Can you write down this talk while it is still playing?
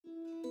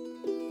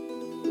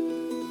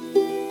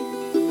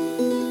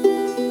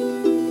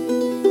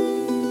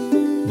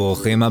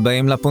ברוכים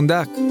הבאים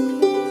לפונדק.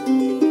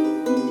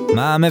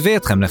 מה מביא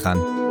אתכם לכאן?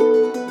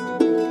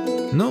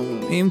 נו,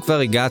 אם כבר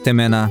הגעתם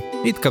הנה,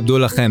 התכבדו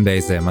לכם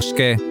באיזה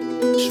משקה,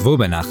 שבו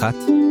בנחת,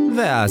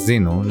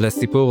 והאזינו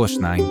לסיפור או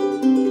שניים.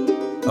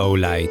 או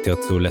אולי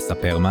תרצו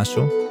לספר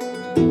משהו?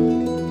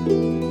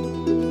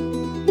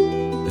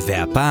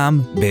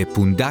 והפעם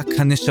בפונדק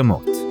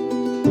הנשמות.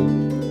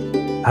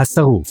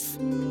 השרוף,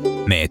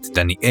 מאת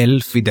דניאל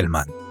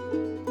פידלמן.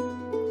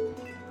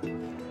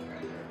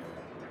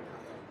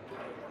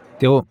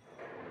 תראו,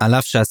 על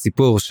אף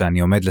שהסיפור שאני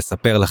עומד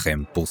לספר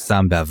לכם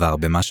פורסם בעבר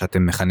במה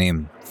שאתם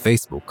מכנים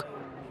פייסבוק,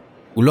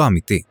 הוא לא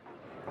אמיתי.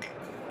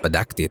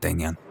 בדקתי את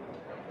העניין.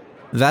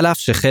 ועל אף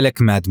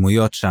שחלק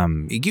מהדמויות שם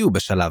הגיעו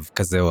בשלב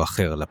כזה או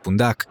אחר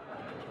לפונדק,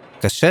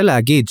 קשה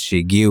להגיד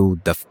שהגיעו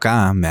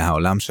דווקא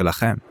מהעולם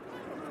שלכם.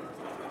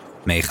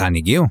 מהיכן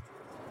הגיעו?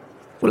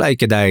 אולי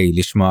כדאי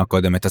לשמוע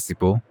קודם את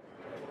הסיפור.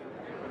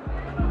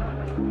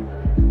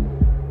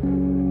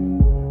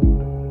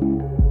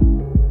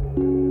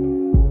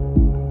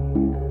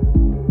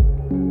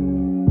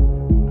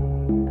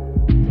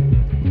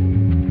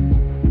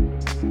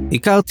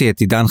 הכרתי את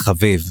עידן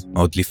חביב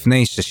עוד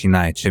לפני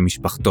ששינה את שם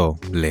משפחתו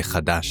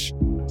לחדש.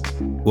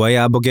 הוא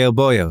היה בוגר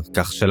בויר,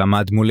 כך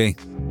שלמד מולי.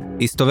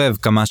 הסתובב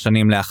כמה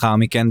שנים לאחר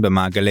מכן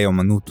במעגלי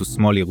אומנות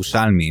ושמאל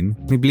ירושלמיים,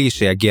 מבלי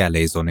שיגיע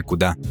לאיזו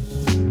נקודה.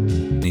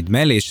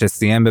 נדמה לי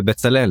שסיים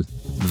בבצלאל,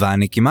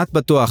 ואני כמעט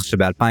בטוח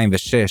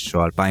שב-2006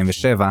 או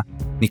 2007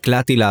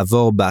 נקלעתי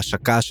לעבור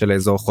בהשקה של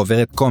איזו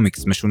חוברת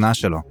קומיקס משונה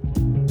שלו,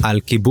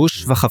 על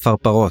כיבוש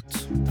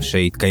וחפרפרות,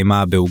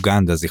 שהתקיימה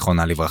באוגנדה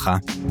זיכרונה לברכה.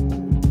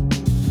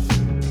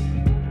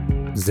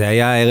 זה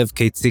היה ערב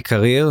קיצי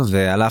קריר,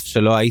 ועל אף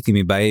שלא הייתי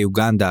מבאי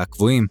אוגנדה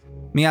הקבועים,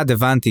 מיד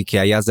הבנתי כי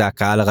היה זה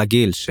הקהל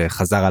הרגיל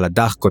שחזר על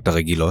הדחקות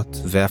הרגילות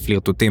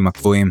והפלירטוטים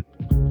הקבועים.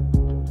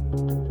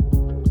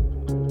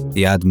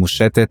 יד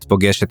מושטת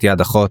פוגשת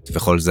יד אחות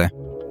וכל זה.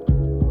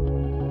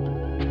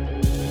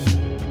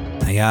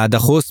 היה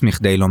דחוס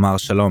מכדי לומר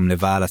שלום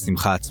לבעל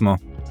השמחה עצמו.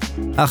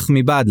 אך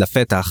מבעד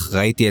לפתח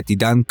ראיתי את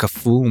עידן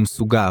קפוא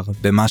ומסוגר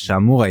במה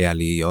שאמור היה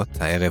להיות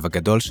הערב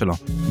הגדול שלו.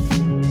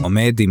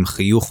 עומד עם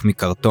חיוך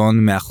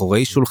מקרטון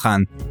מאחורי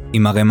שולחן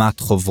עם ערימת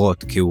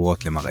חוברות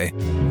כאורות למראה.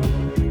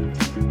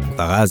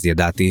 כבר אז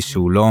ידעתי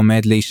שהוא לא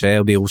עומד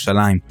להישאר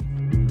בירושלים.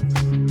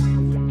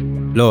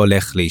 לא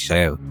הולך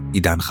להישאר,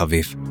 עידן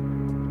חביב.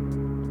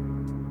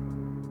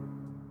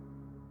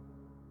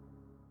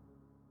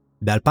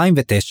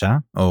 ב-2009,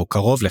 או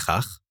קרוב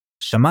לכך,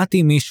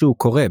 שמעתי מישהו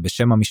קורא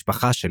בשם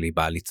המשפחה שלי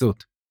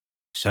בעליצות.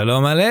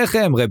 שלום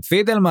עליכם, רב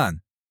פידלמן.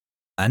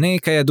 אני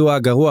כידוע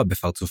גרוע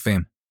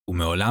בפרצופים,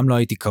 ומעולם לא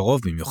הייתי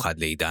קרוב במיוחד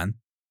לעידן.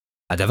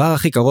 הדבר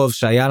הכי קרוב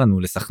שהיה לנו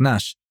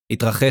לסכנש,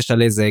 התרחש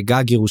על איזה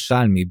גג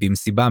ירושלמי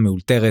במסיבה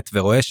מאולתרת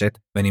ורועשת,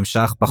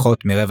 ונמשך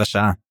פחות מרבע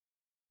שעה.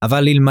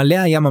 אבל אלמלא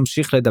היה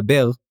ממשיך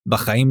לדבר,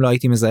 בחיים לא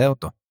הייתי מזהה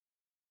אותו.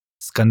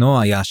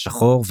 סקנו היה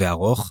שחור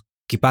וארוך,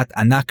 כיפת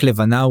ענק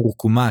לבנה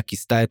ורקומה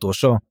כיסתה את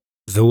ראשו,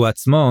 והוא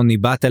עצמו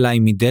ניבט אליי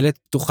מדלת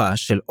פתוחה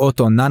של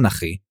אוטו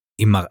ננחי,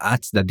 עם מראה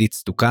צדדית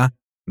סתוקה,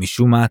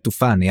 משום מה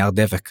עטופה נייר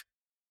דבק.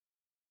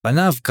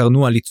 פניו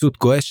קרנו עליצות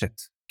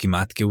גועשת,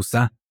 כמעט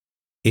כעוסה.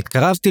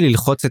 התקרבתי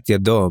ללחוץ את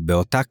ידו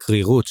באותה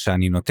קרירות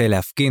שאני נוטה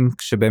להפגין,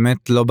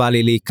 כשבאמת לא בא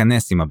לי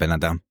להיכנס עם הבן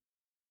אדם.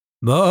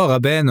 בוא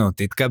רבנו,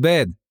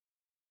 תתכבד.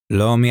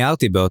 לא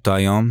מיהרתי באותו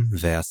היום,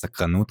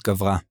 והסקרנות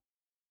גברה.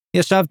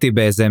 ישבתי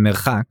באיזה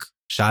מרחק,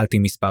 שאלתי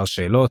מספר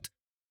שאלות,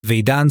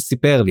 ועידן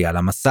סיפר לי על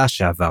המסע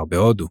שעבר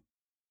בהודו,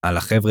 על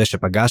החבר'ה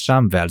שפגש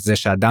שם ועל זה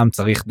שאדם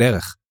צריך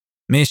דרך,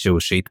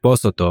 מישהו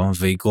שיתפוס אותו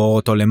ויגרור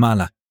אותו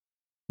למעלה,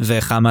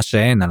 וכמה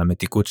שאין על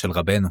המתיקות של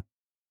רבנו.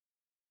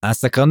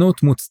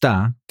 הסקרנות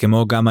מוצתה,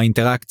 כמו גם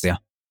האינטראקציה.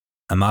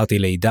 אמרתי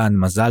לעידן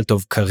מזל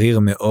טוב קריר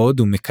מאוד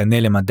ומקנה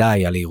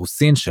למדי על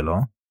אירוסין שלו,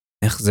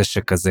 איך זה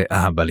שכזה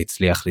אהבל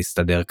הצליח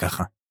להסתדר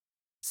ככה.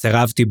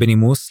 סירבתי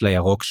בנימוס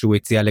לירוק שהוא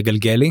הציע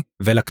לגלגל לי,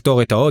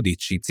 ולקטור את ההודית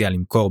שהציע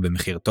למכור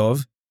במחיר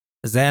טוב.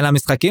 זה על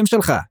המשחקים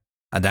שלך,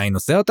 עדיין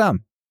עושה אותם?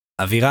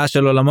 אווירה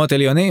של עולמות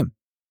עליונים.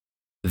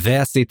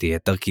 ועשיתי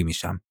את דרכי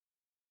משם.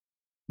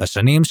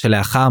 בשנים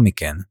שלאחר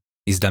מכן,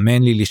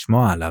 הזדמן לי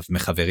לשמוע עליו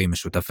מחברים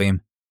משותפים.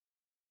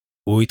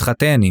 הוא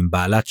התחתן עם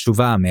בעלת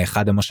תשובה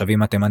מאחד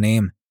המושבים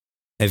התימניים,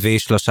 הביא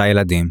 3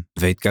 ילדים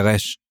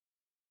והתגרש.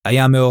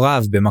 היה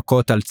מעורב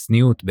במכות על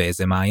צניעות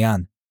באיזה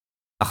מעיין.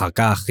 אחר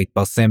כך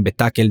התפרסם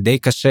בטקל די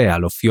קשה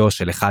על אופיו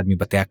של אחד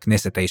מבתי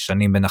הכנסת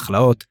הישנים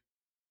בנחלאות,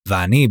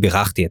 ואני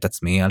בירכתי את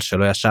עצמי על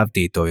שלא ישבתי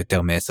איתו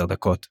יותר מ10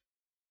 דקות.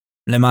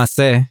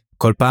 למעשה,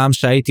 כל פעם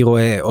שהייתי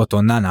רואה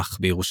אוטו ננח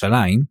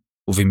בירושלים,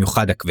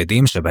 ובמיוחד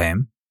הכבדים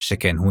שבהם,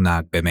 שכן הוא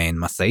נהג במעין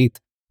מסעית,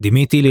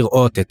 דימיתי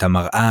לראות את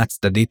המראה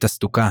הצדדית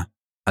הסתוקה,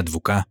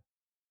 הדבוקה.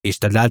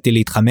 השתדלתי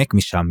להתחמק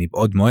משם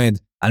מבעוד מועד,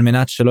 על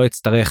מנת שלא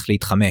אצטרך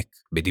להתחמק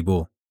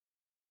בדיבור.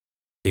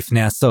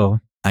 לפני עשור,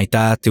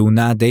 הייתה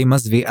תאונה די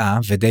מזוויעה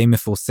ודי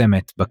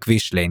מפורסמת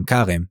בכביש לעין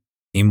כרם,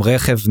 עם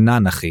רכב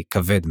ננחי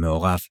כבד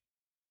מעורב.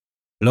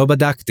 לא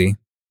בדקתי,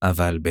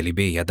 אבל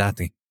בליבי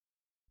ידעתי.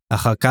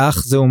 אחר כך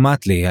זה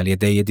אומת לי על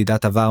ידי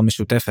ידידת עבר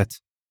משותפת.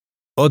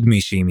 עוד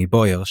מישהי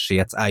מבויר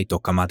שיצאה איתו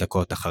כמה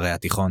דקות אחרי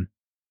התיכון.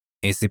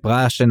 היא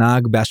סיפרה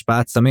שנהג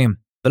בהשפעת סמים,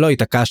 ולא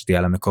התעקשתי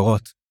על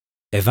המקורות.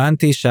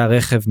 הבנתי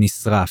שהרכב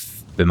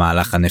נשרף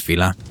במהלך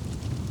הנפילה.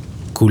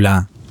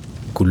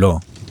 כולו,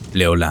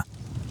 לעולה.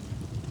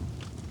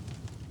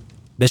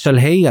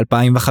 בשלהי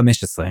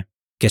 2015,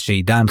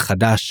 כשעידן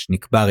חדש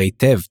נקבר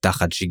היטב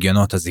תחת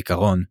שגיונות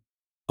הזיכרון,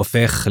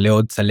 הופך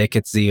לעוד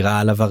צלקת זהירה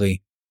על עברי,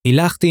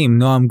 הילכתי עם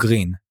נועם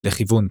גרין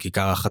לכיוון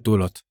כיכר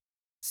החתולות.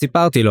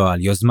 סיפרתי לו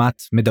על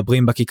יוזמת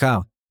מדברים בכיכר,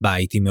 בה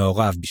הייתי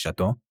מעורב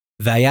בשעתו,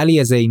 והיה לי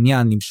איזה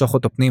עניין למשוך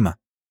אותו פנימה.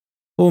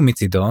 הוא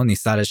מצידו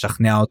ניסה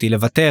לשכנע אותי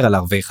לוותר על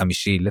ערבי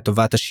חמישי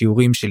לטובת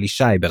השיעורים של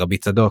ישי ברבי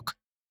צדוק.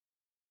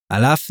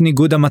 על אף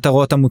ניגוד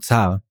המטרות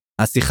המוצהר,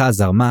 השיחה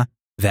זרמה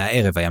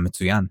והערב היה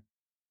מצוין.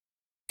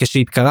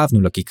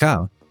 כשהתקרבנו לכיכר,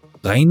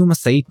 ראינו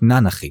משאית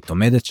ננחית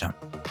עומדת שם,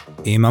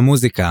 עם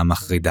המוזיקה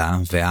המחרידה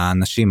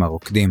והאנשים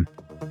הרוקדים.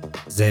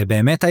 זה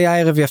באמת היה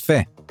ערב יפה,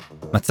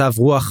 מצב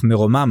רוח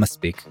מרומם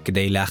מספיק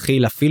כדי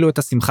להכיל אפילו את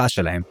השמחה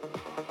שלהם,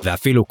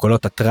 ואפילו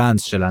קולות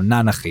הטרנס של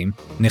הננחים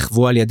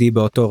נחוו על ידי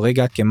באותו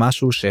רגע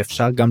כמשהו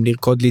שאפשר גם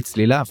לרקוד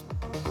לצליליו,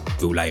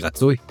 ואולי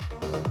רצוי.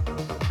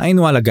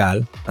 היינו על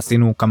הגל,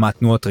 עשינו כמה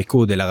תנועות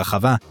ריקוד אל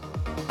הרחבה,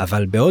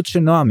 אבל בעוד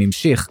שנועם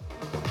המשיך,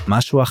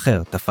 משהו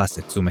אחר תפס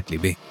את תשומת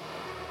ליבי.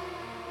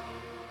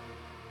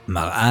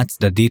 מראה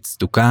צדדית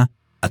סדוקה,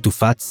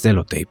 עטופת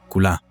סלוטייפ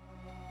כולה.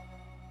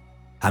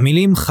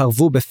 המילים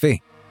חרבו בפי,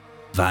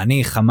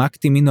 ואני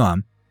חמקתי מנועם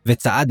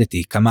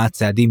וצעדתי כמה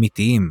צעדים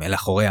איטיים אל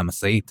אחורי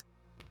המשאית.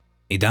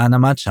 עידן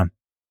עמד שם.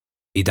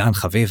 עידן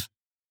חביב.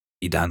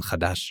 עידן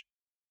חדש.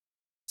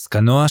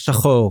 זקנו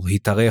השחור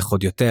התארך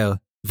עוד יותר,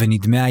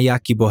 ונדמה היה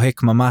כי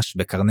בוהק ממש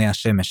בקרני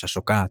השמש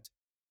השוקעת.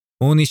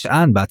 הוא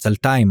נשען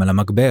בעצלתיים על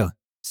המגבר,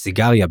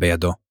 סיגריה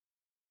בידו.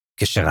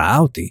 כשראה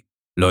אותי,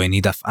 לא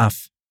הניד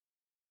אף.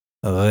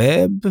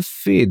 רב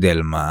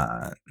פידלמן,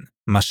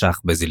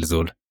 משך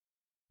בזלזול.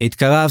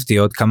 התקרבתי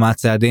עוד כמה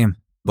צעדים,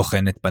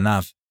 בוחן את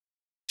פניו.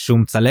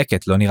 שום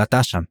צלקת לא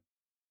נראתה שם.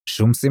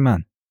 שום סימן.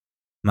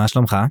 מה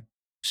שלומך?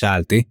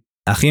 שאלתי,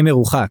 הכי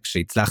מרוחק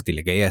שהצלחתי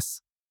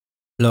לגייס.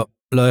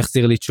 לא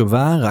החזיר לי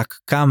תשובה, רק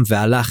קם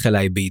והלך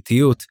אליי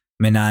באיטיות,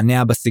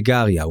 מנענע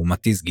בסיגריה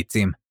ומתיז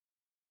גיצים.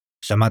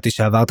 שמעתי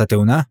שעברת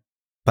תאונה?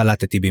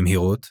 פלטתי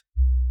במהירות.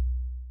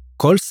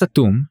 כל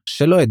סתום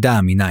שלא ידע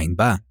מניין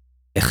בא,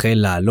 החל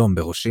לעלום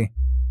בראשי.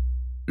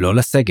 לא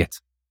לסגת,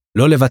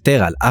 לא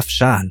לוותר על אף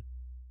שעל,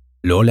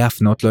 לא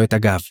להפנות לו את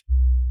הגב.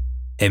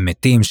 הם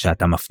מתים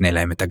שאתה מפנה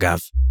להם את הגב.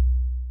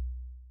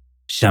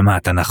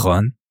 שמעת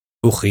נכון?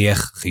 הוא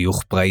חייך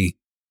חיוך פראי,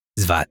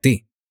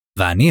 זוועתי,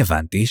 ואני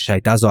הבנתי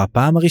שהייתה זו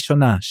הפעם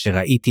הראשונה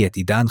שראיתי את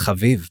עידן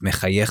חביב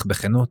מחייך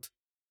בכנות.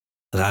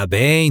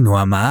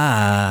 רבינו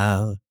אמר,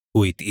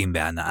 הוא התאים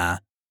בהנאה,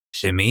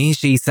 שמי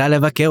שיסע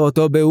לבקר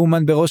אותו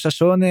באומן בראש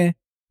השונה,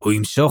 הוא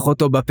ימשוך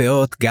אותו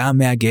בפאות גם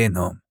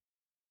מהגנום.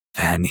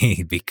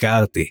 ואני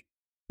ביקרתי,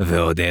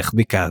 ועוד איך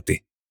ביקרתי.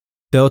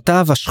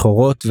 פאותיו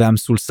השחורות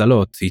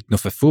והמסולסלות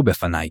התנופפו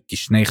בפניי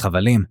כשני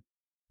חבלים,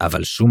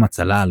 אבל שום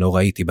הצלה לא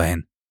ראיתי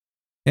בהן.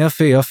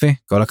 יופי,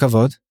 כל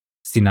הכבוד.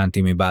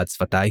 סיננתי מבעד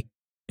שפתיי.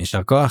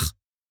 יישר כוח.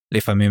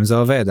 לפעמים זה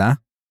עובד,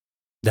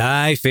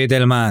 די,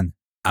 פידלמן,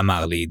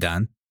 אמר לי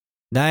עידן.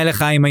 די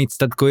לך עם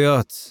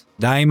ההצטדקויות,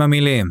 די עם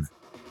המילים.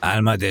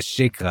 אלמה דה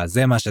שיקרה,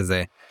 זה מה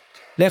שזה.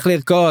 לך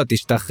לרקוד,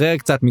 תשתחרר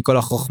קצת מכל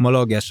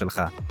החוכמולוגיה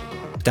שלך.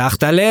 פתח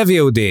את הלב,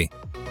 יהודי.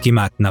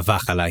 כמעט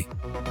נבח עליי.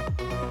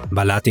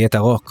 בלעתי את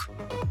הרוק.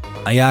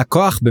 היה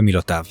כוח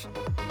במילותיו,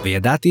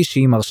 וידעתי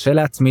שאם ארשה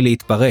לעצמי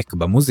להתפרק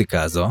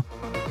במוזיקה הזו,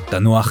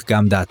 תנוח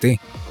גם דעתי,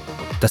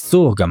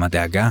 תסור גם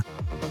הדאגה,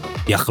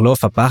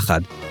 יחלוף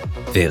הפחד,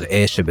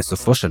 ואראה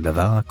שבסופו של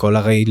דבר הכל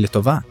הרי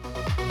לטובה.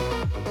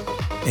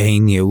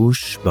 אין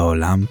ייאוש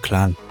בעולם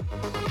כלל.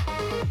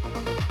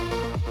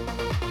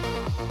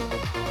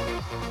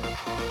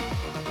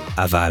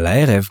 אבל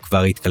הערב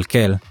כבר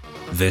התקלקל,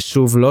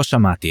 ושוב לא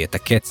שמעתי את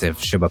הקצב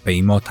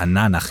שבפעימות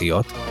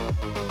הננחיות,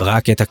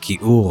 רק את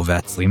הכיעור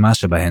והצרימה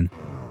שבהן.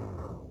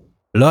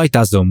 לא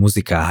הייתה זו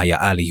מוזיקה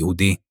היאה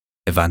ליהודי,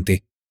 הבנתי.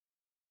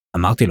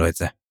 אמרתי לו את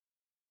זה.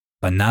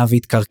 פניו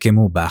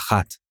התקרקמו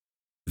באחת,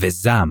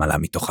 וזעם עלה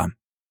מתוכם.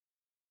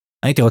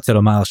 הייתי רוצה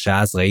לומר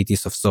שאז ראיתי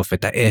סוף סוף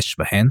את האש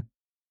בהן,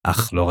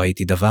 אך לא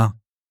ראיתי דבר,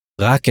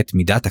 רק את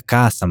מידת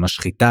הכעס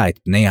המשחיתה את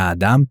בני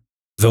האדם,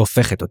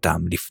 והופכת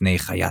אותם לפני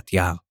חיית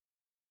יער.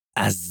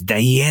 אז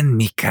דיין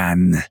מכאן,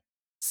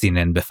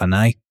 סינן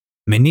בפניי,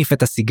 מניף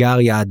את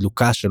הסיגריה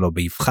הדלוקה שלו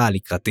באבחה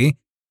לקראתי,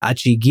 עד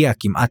שהגיע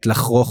כמעט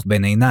לחרוך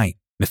בין עיניי,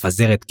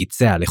 מפזר את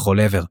קיציה לכל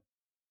עבר.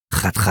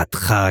 חתיכת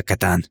חרא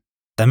קטן,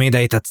 תמיד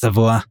היית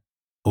צבוע.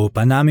 הוא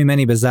פנה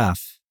ממני בזעף,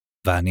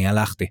 ואני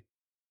הלכתי.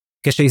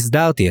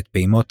 כשהסדרתי את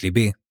פעימות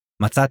ליבי,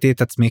 מצאתי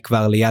את עצמי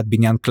כבר ליד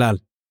בניין כלל,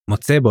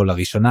 מוצא בו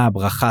לראשונה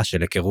הברכה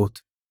של היכרות.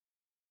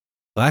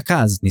 רק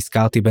אז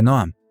נזכרתי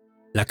בנועם.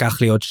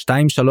 לקח לי עוד 2-3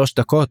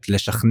 דקות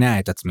לשכנע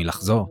את עצמי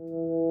לחזור.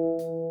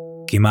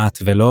 כמעט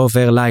ולא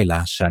עובר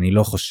לילה שאני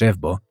לא חושב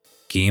בו,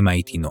 כי אם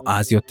הייתי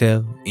נועז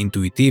יותר,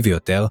 אינטואיטיבי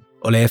יותר,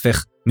 או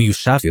להפך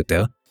מיושב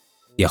יותר,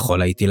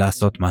 יכול הייתי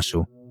לעשות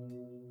משהו.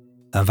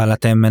 אבל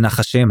אתם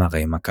מנחשים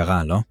הרי מה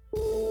קרה, לא?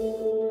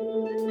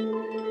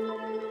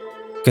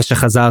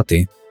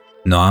 כשחזרתי,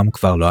 נועם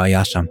כבר לא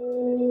היה שם.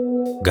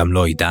 גם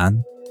לא עידן,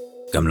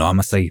 גם לא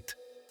המשאית.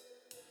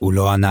 הוא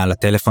לא ענה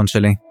לטלפון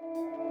שלי,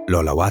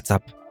 לא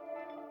לוואטסאפ.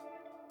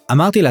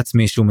 אמרתי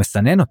לעצמי שהוא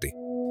מסנן אותי,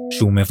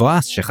 שהוא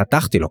מבואס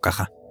שחתכתי לו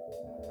ככה.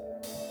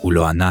 הוא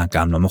לא ענה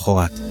גם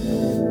למחרת.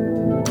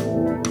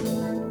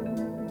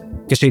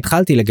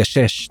 כשהתחלתי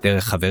לגשש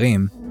דרך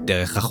חברים,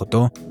 דרך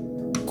אחותו,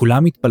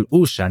 כולם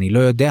התפלאו שאני לא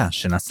יודע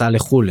שנסע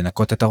לחול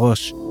לנקות את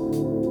הראש.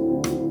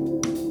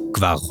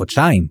 כבר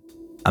חודשיים,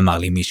 אמר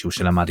לי מישהו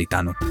שלמד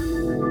איתנו.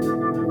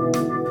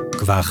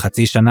 כבר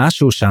חצי שנה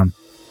שהוא שם,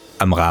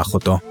 אמרה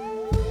אחותו.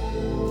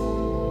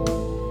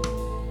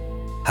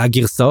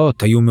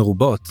 הגרסאות היו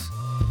מרובות,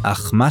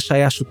 אך מה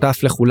שהיה שותף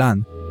לכולן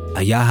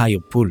היה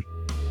הערפול,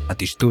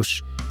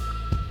 הטשטוש.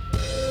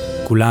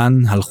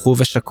 כולן הלכו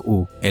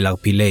ושקעו אל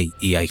ערפילי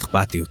אי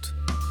האכפתיות.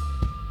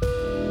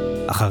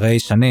 אחרי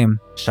שנים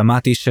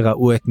שמעתי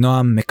שראו את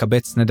נועם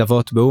מקבץ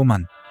נדבות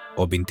באומן,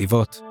 או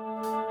בנתיבות,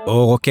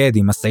 או רוקד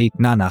עם משאית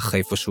ננח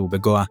איפשהו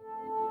בגואה.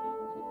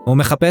 הוא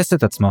מחפש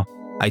את עצמו,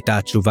 הייתה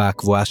התשובה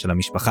הקבועה של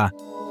המשפחה,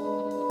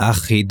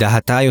 אך היא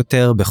דהתה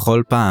יותר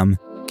בכל פעם,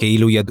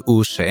 כאילו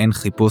ידעו שאין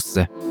חיפוש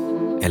זה,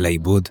 אלא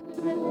עיבוד.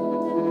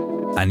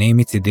 אני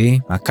מצידי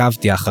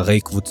עקבתי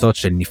אחרי קבוצות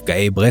של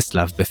נפגעי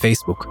ברסלב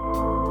בפייסבוק.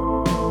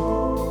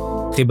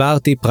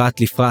 חיברתי פרט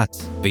לפרט,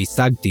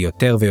 והשגתי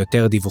יותר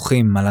ויותר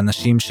דיווחים על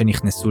אנשים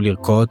שנכנסו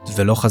לרקוד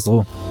ולא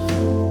חזרו.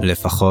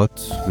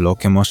 לפחות לא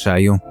כמו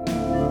שהיו.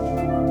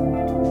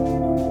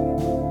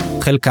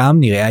 חלקם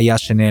נראה היה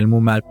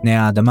שנעלמו מעל פני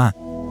האדמה.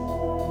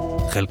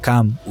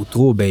 חלקם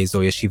הותרו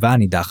באיזו ישיבה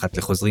נידחת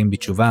לחוזרים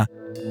בתשובה,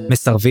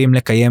 מסרבים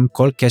לקיים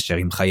כל קשר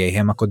עם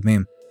חייהם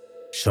הקודמים,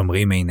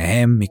 שומרים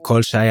עיניהם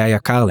מכל שהיה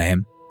יקר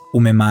להם,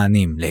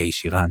 וממענים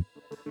להישירן.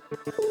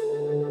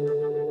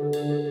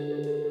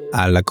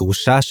 על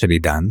הגרושה של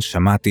עידן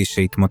שמעתי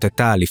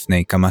שהתמוטטה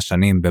לפני כמה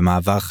שנים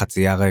במעבר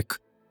חצייה ריק,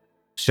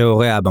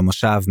 שהוריה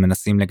במושב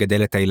מנסים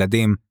לגדל את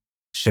הילדים,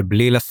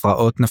 שבלי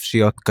הפרעות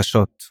נפשיות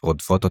קשות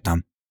רודפות אותם.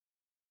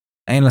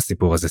 אין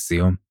לסיפור הזה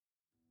סיום.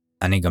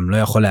 אני גם לא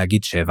יכול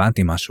להגיד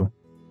שהבנתי משהו.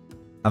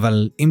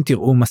 אבל אם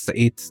תראו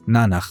משאית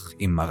ננח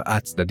עם מראה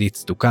צדדית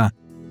סדוקה,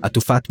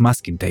 עטופת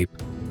מסקין טייפ,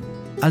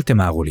 אל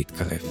תמהרו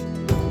להתקרב.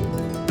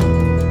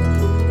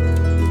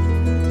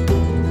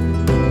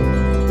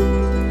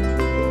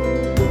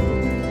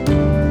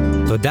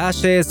 תודה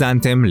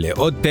שהאזנתם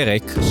לעוד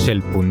פרק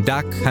של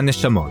פונדק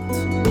הנשמות.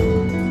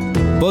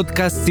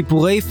 פודקאסט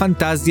סיפורי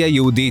פנטזיה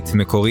יהודית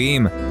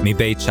מקוריים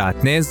מבית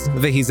שעטנז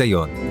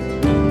והיזיון.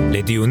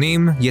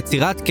 לדיונים,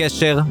 יצירת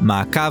קשר,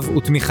 מעקב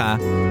ותמיכה,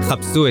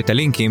 חפשו את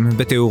הלינקים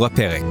בתיאור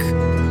הפרק.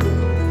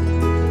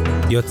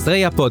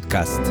 יוצרי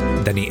הפודקאסט,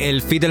 דניאל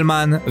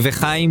פידלמן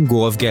וחיים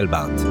גורוב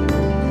גלברט.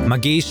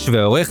 מגיש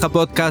ועורך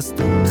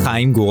הפודקאסט,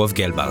 חיים גורוב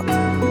גלברט.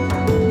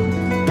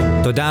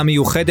 תודה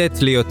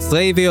מיוחדת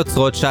ליוצרי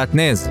ויוצרות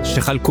שעטנז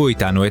שחלקו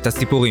איתנו את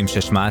הסיפורים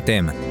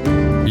ששמעתם.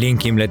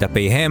 לינקים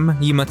לדפיהם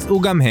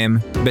יימצאו גם הם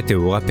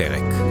בתיאור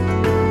הפרק.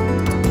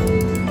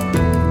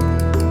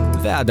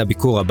 ועד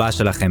הביקור הבא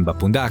שלכם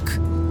בפונדק,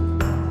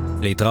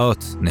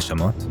 להתראות,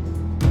 נשמות.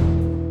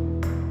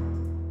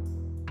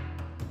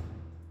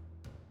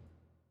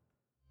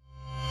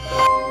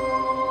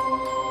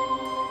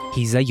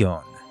 היזיון,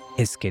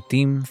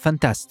 הסקטים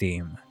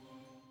פנטסטיים.